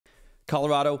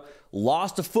Colorado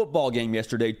lost a football game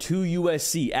yesterday to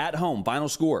USC at home. Final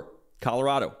score,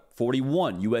 Colorado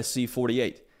 41, USC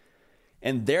 48.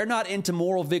 And they're not into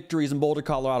moral victories in Boulder,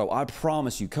 Colorado. I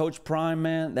promise you, Coach Prime,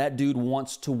 man, that dude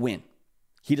wants to win.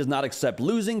 He does not accept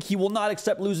losing. He will not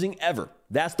accept losing ever.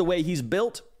 That's the way he's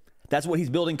built. That's what he's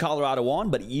building Colorado on.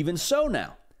 But even so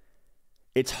now,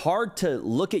 it's hard to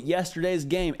look at yesterday's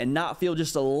game and not feel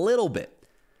just a little bit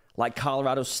like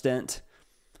Colorado sent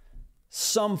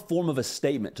some form of a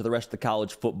statement to the rest of the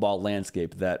college football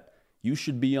landscape that you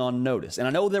should be on notice. And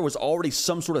I know there was already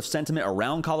some sort of sentiment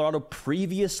around Colorado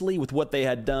previously with what they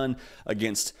had done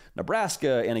against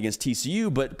Nebraska and against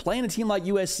TCU, but playing a team like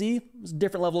USC is a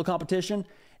different level of competition.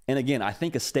 And again, I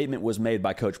think a statement was made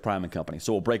by Coach Prime and company.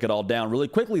 So we'll break it all down really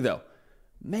quickly, though.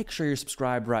 Make sure you're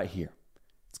subscribed right here.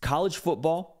 It's college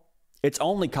football. It's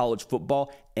only college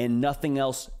football and nothing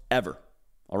else ever.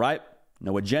 All right?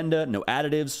 No agenda, no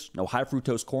additives, no high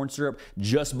fructose corn syrup,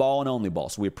 just ball and only ball.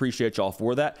 So we appreciate y'all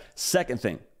for that. Second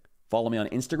thing, follow me on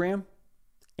Instagram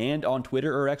and on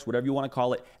Twitter or X, whatever you want to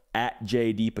call it, at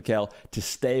JD Piquel to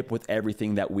stay up with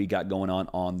everything that we got going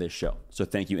on this show. So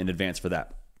thank you in advance for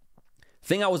that.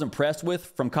 Thing I was impressed with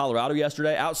from Colorado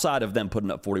yesterday, outside of them putting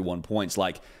up 41 points,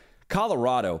 like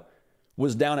Colorado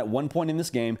was down at one point in this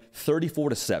game,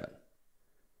 34-7.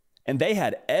 And they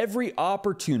had every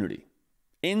opportunity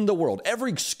in the world,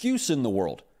 every excuse in the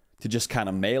world to just kind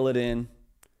of mail it in.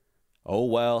 Oh,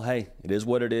 well, hey, it is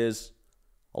what it is.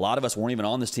 A lot of us weren't even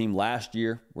on this team last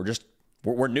year.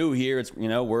 We're new here. It's,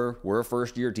 we're a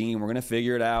first year team. We're going to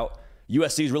figure it out.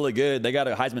 USC is really good. They got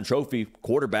a Heisman Trophy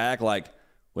quarterback. Like,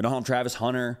 we don't have Travis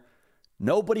Hunter.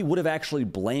 Nobody would have actually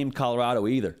blamed Colorado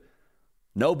either.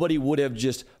 Nobody would have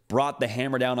just brought the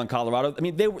hammer down on Colorado. I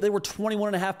mean, they were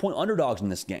 21.5-point underdogs in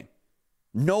this game.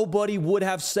 Nobody would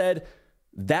have said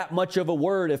that much of a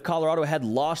word if Colorado had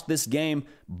lost this game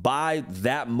by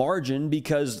that margin,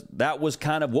 because that was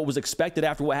kind of what was expected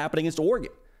after what happened against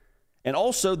Oregon. And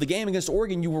also the game against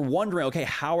Oregon, you were wondering, okay,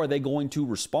 how are they going to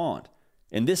respond?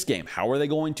 In this game, how are they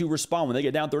going to respond when they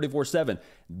get down 34-7?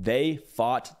 They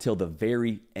fought till the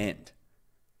very end.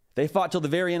 They fought till the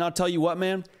very end. I'll tell you what,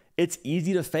 man, it's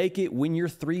easy to fake it when you're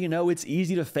 3-0. It's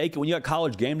easy to fake it when you got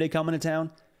College game day coming to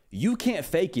town. You can't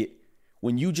fake it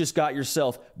when you just got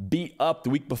yourself beat up the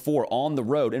week before on the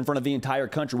road in front of the entire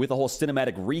country with a whole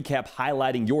cinematic recap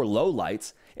highlighting your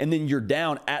lowlights, and then you're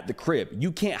down at the crib.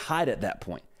 You can't hide at that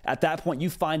point. At that point,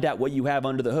 you find out what you have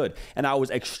under the hood. And I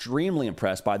was extremely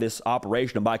impressed by this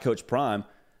operation and by Coach Prime.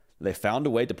 They found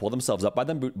a way to pull themselves up by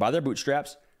their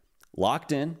bootstraps,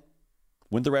 locked in,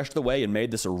 went the rest of the way, and made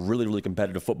this a really, really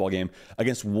competitive football game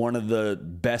against one of the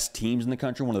best teams in the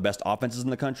country, one of the best offenses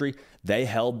in the country. They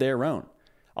held their own.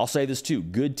 I'll say this too,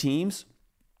 good teams,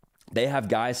 they have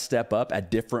guys step up at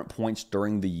different points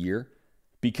during the year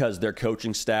because their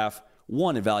coaching staff,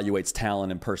 one, evaluates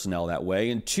talent and personnel that way,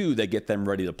 and two, they get them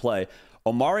ready to play.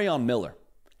 Omarion Miller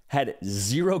had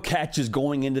 0 catches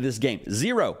going into this game.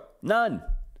 0. None.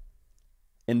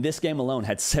 In this game alone,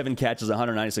 had 7 catches,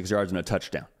 196 yards, and a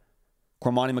touchdown.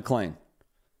 Cormani McClain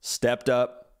stepped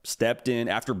up, stepped in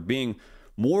after being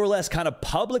more or less kind of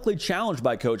publicly challenged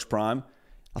by Coach Prime.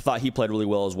 I thought he played really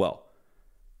well as well.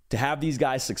 To have these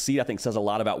guys succeed, I think says a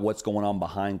lot about what's going on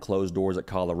behind closed doors at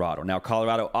Colorado. Now,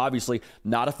 Colorado, obviously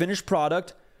not a finished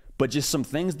product, but just some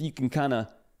things that you can kind of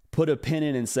put a pin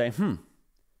in and say,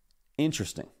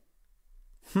 interesting.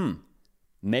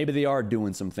 Maybe they are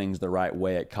doing some things the right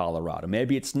way at Colorado.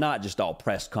 Maybe it's not just all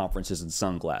press conferences and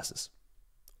sunglasses.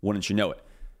 Wouldn't you know it?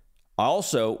 I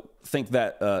also think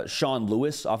that Sean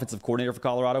Lewis, offensive coordinator for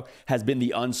Colorado, has been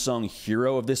the unsung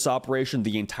hero of this operation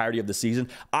the entirety of the season.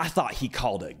 I thought he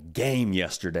called a game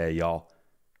yesterday, y'all.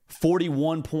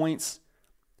 41 points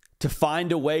to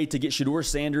find a way to get Shedeur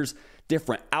Sanders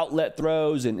different outlet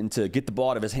throws and to get the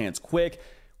ball out of his hands quick.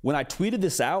 When I tweeted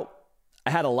this out,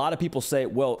 I had a lot of people say,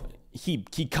 well, he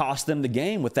cost them the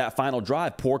game with that final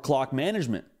drive. Poor clock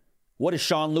management. What is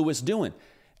Sean Lewis doing?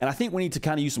 And I think we need to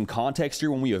kind of use some context here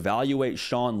when we evaluate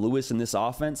Sean Lewis in this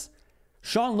offense.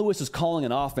 Sean Lewis is calling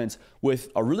an offense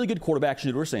with a really good quarterback,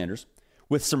 Shedeur Sanders,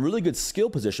 with some really good skill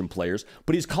position players,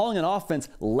 but he's calling an offense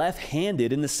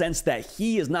left-handed in the sense that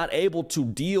he is not able to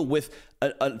deal with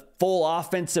a full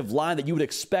offensive line that you would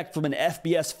expect from an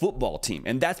FBS football team.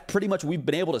 And that's pretty much what we've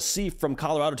been able to see from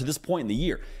Colorado to this point in the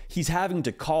year. He's having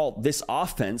to call this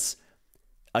offense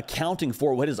accounting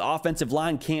for what his offensive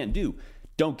line can't do.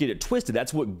 Don't get it twisted.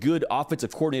 That's what good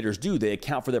offensive coordinators do. They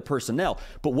account for their personnel.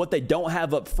 But what they don't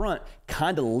have up front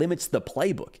kind of limits the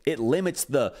playbook. It limits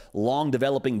the long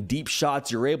developing deep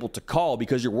shots you're able to call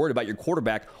because you're worried about your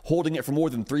quarterback holding it for more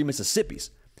than 3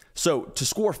 Mississippis. So to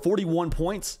score 41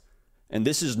 points and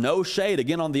this is no shade,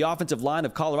 again, on the offensive line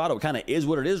of Colorado. It kind of is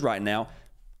what it is right now.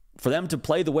 For them to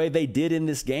play the way they did in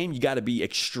this game, you got to be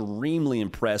extremely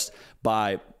impressed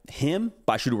by him,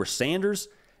 by Shedeur Sanders,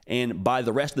 and by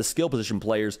the rest of the skill position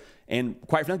players, and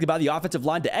quite frankly, by the offensive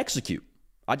line to execute.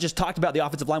 I just talked about the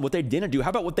offensive line, what they didn't do.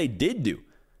 How about what they did do?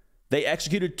 They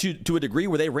executed to a degree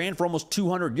where they ran for almost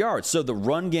 200 yards. So the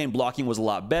run game blocking was a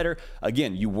lot better.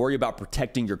 Again, you worry about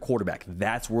protecting your quarterback.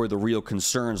 That's where the real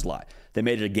concerns lie. They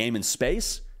made it a game in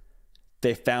space.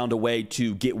 They found a way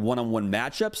to get one-on-one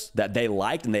matchups that they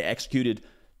liked, and they executed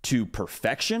to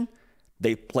perfection.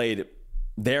 They played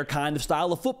their kind of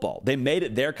style of football. They made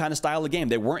it their kind of style of game.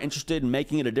 They weren't interested in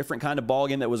making it a different kind of ball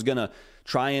game that was going to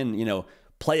try and,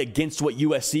 play against what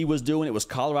USC was doing. It was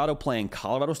Colorado playing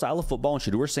Colorado style of football, and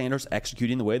Shedeur Sanders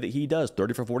executing the way that he does.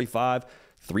 30 for 45,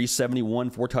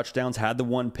 371, 4 touchdowns, had the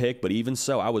 1 pick, but even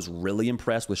so, I was really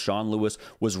impressed with Sean Lewis,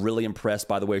 was really impressed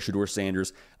by the way Shedeur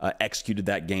Sanders executed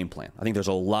that game plan. I think there's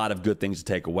a lot of good things to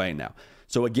take away now.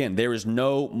 So again, there is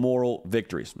no moral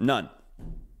victories. None.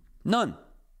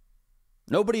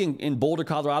 Nobody in Boulder,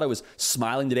 Colorado is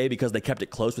smiling today because they kept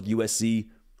it close with USC.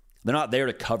 They're not there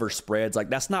to cover spreads.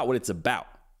 That's not what it's about.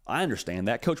 I understand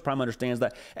that. Coach Prime understands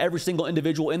that. Every single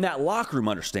individual in that locker room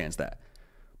understands that.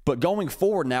 But going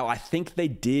forward now, I think they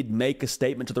did make a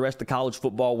statement to the rest of the college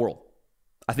football world.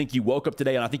 I think you woke up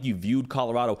today and I think you viewed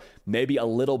Colorado maybe a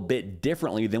little bit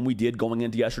differently than we did going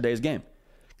into yesterday's game.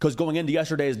 Because going into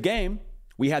yesterday's game,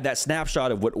 we had that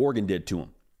snapshot of what Oregon did to them.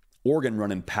 Oregon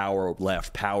running power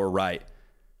left, power right,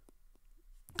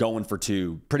 going for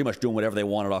 2, pretty much doing whatever they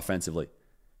wanted offensively.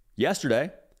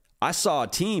 Yesterday, I saw a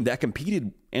team that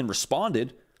competed and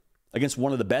responded against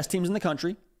one of the best teams in the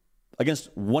country,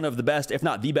 against one of the best, if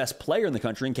not the best player in the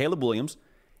country, in Caleb Williams,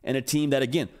 and a team that,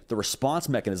 again, the response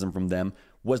mechanism from them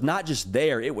was not just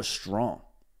there, it was strong.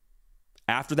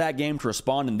 After that game, to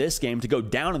respond in this game, to go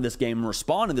down in this game and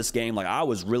respond in this game, I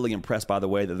was really impressed by the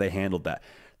way that they handled that.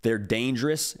 They're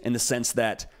dangerous in the sense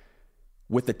that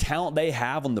with the talent they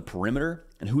have on the perimeter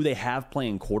and who they have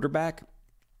playing quarterback,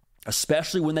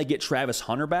 especially when they get Travis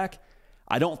Hunter back,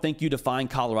 I don't think you define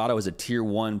Colorado as a Tier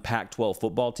 1 Pac-12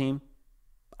 football team.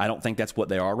 I don't think that's what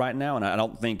they are right now, and I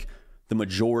don't think the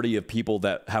majority of people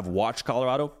that have watched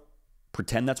Colorado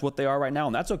pretend that's what they are right now,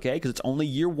 and that's okay because it's only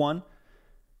year 1.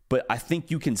 But I think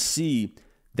you can see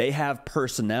they have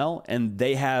personnel and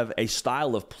they have a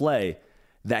style of play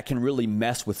that can really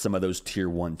mess with some of those Tier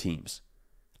 1 teams.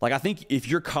 I think if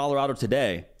you're Colorado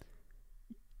today,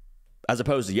 as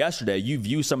opposed to yesterday, you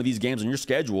view some of these games on your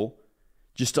schedule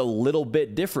just a little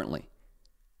bit differently.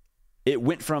 It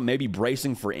went from maybe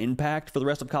bracing for impact for the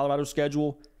rest of Colorado's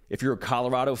schedule, if you're a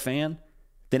Colorado fan,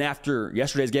 then after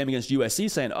yesterday's game against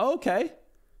USC saying, oh, okay,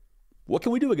 what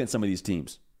can we do against some of these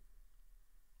teams?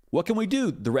 What can we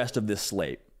do the rest of this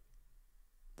slate?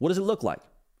 What does it look like?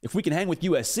 If we can hang with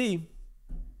USC,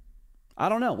 I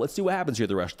don't know. Let's see what happens here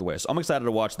the rest of the way. So I'm excited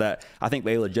to watch that. I think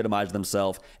they legitimized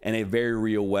themselves in a very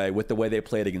real way with the way they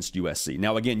played against USC.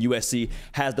 Now, again, USC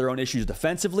has their own issues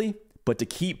defensively, but to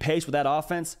keep pace with that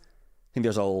offense, I think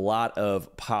there's a lot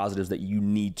of positives that you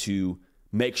need to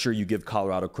make sure you give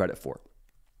Colorado credit for.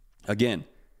 Again,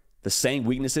 the same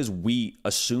weaknesses we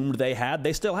assumed they had,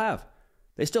 they still have.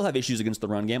 They still have issues against the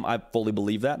run game. I fully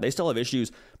believe that. They still have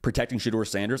issues protecting Shedeur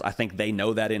Sanders. I think they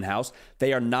know that in-house.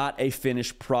 They are not a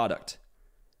finished product.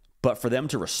 But for them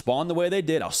to respond the way they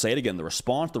did, I'll say it again, the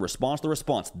response,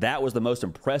 that was the most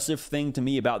impressive thing to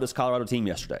me about this Colorado team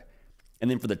yesterday.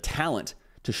 And then for the talent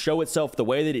to show itself the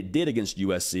way that it did against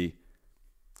USC,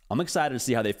 I'm excited to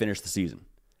see how they finish the season.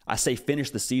 I say finish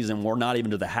the season, we're not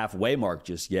even to the halfway mark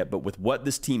just yet, but with what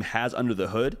this team has under the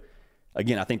hood,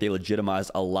 again, I think they legitimized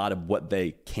a lot of what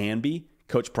they can be.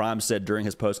 Coach Prime said during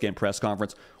his post-game press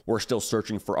conference, we're still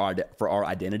searching for our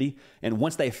identity. And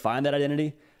once they find that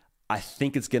identity, I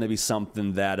think it's going to be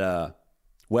something that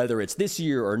whether it's this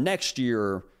year or next year,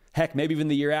 or heck, maybe even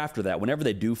the year after that, whenever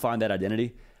they do find that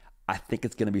identity, I think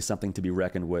it's going to be something to be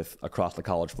reckoned with across the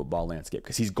college football landscape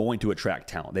because he's going to attract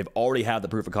talent. They've already had the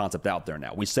proof of concept out there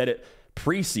now. We said it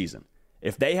preseason.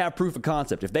 If they have proof of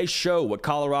concept, if they show what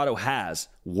Colorado has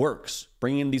works,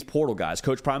 bringing in these portal guys,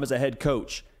 Coach Prime as a head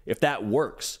coach, if that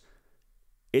works,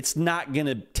 it's not going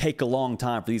to take a long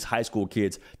time for these high school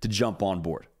kids to jump on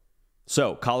board.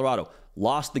 So Colorado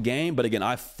lost the game, but again,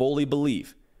 I fully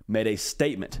believe made a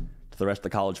statement to the rest of the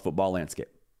college football landscape.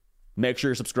 Make sure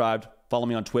you're subscribed. Follow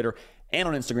me on Twitter and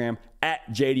on Instagram at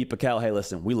JD Pickell. Hey,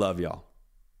 listen, we love y'all.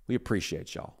 We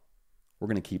appreciate y'all. We're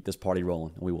going to keep this party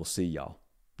rolling, and we will see y'all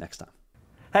next time.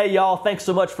 Hey y'all, thanks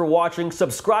so much for watching.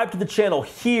 Subscribe to the channel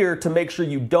here to make sure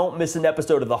you don't miss an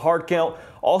episode of The Hard Count.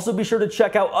 Also be sure to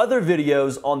check out other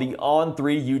videos on the On3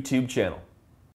 YouTube channel.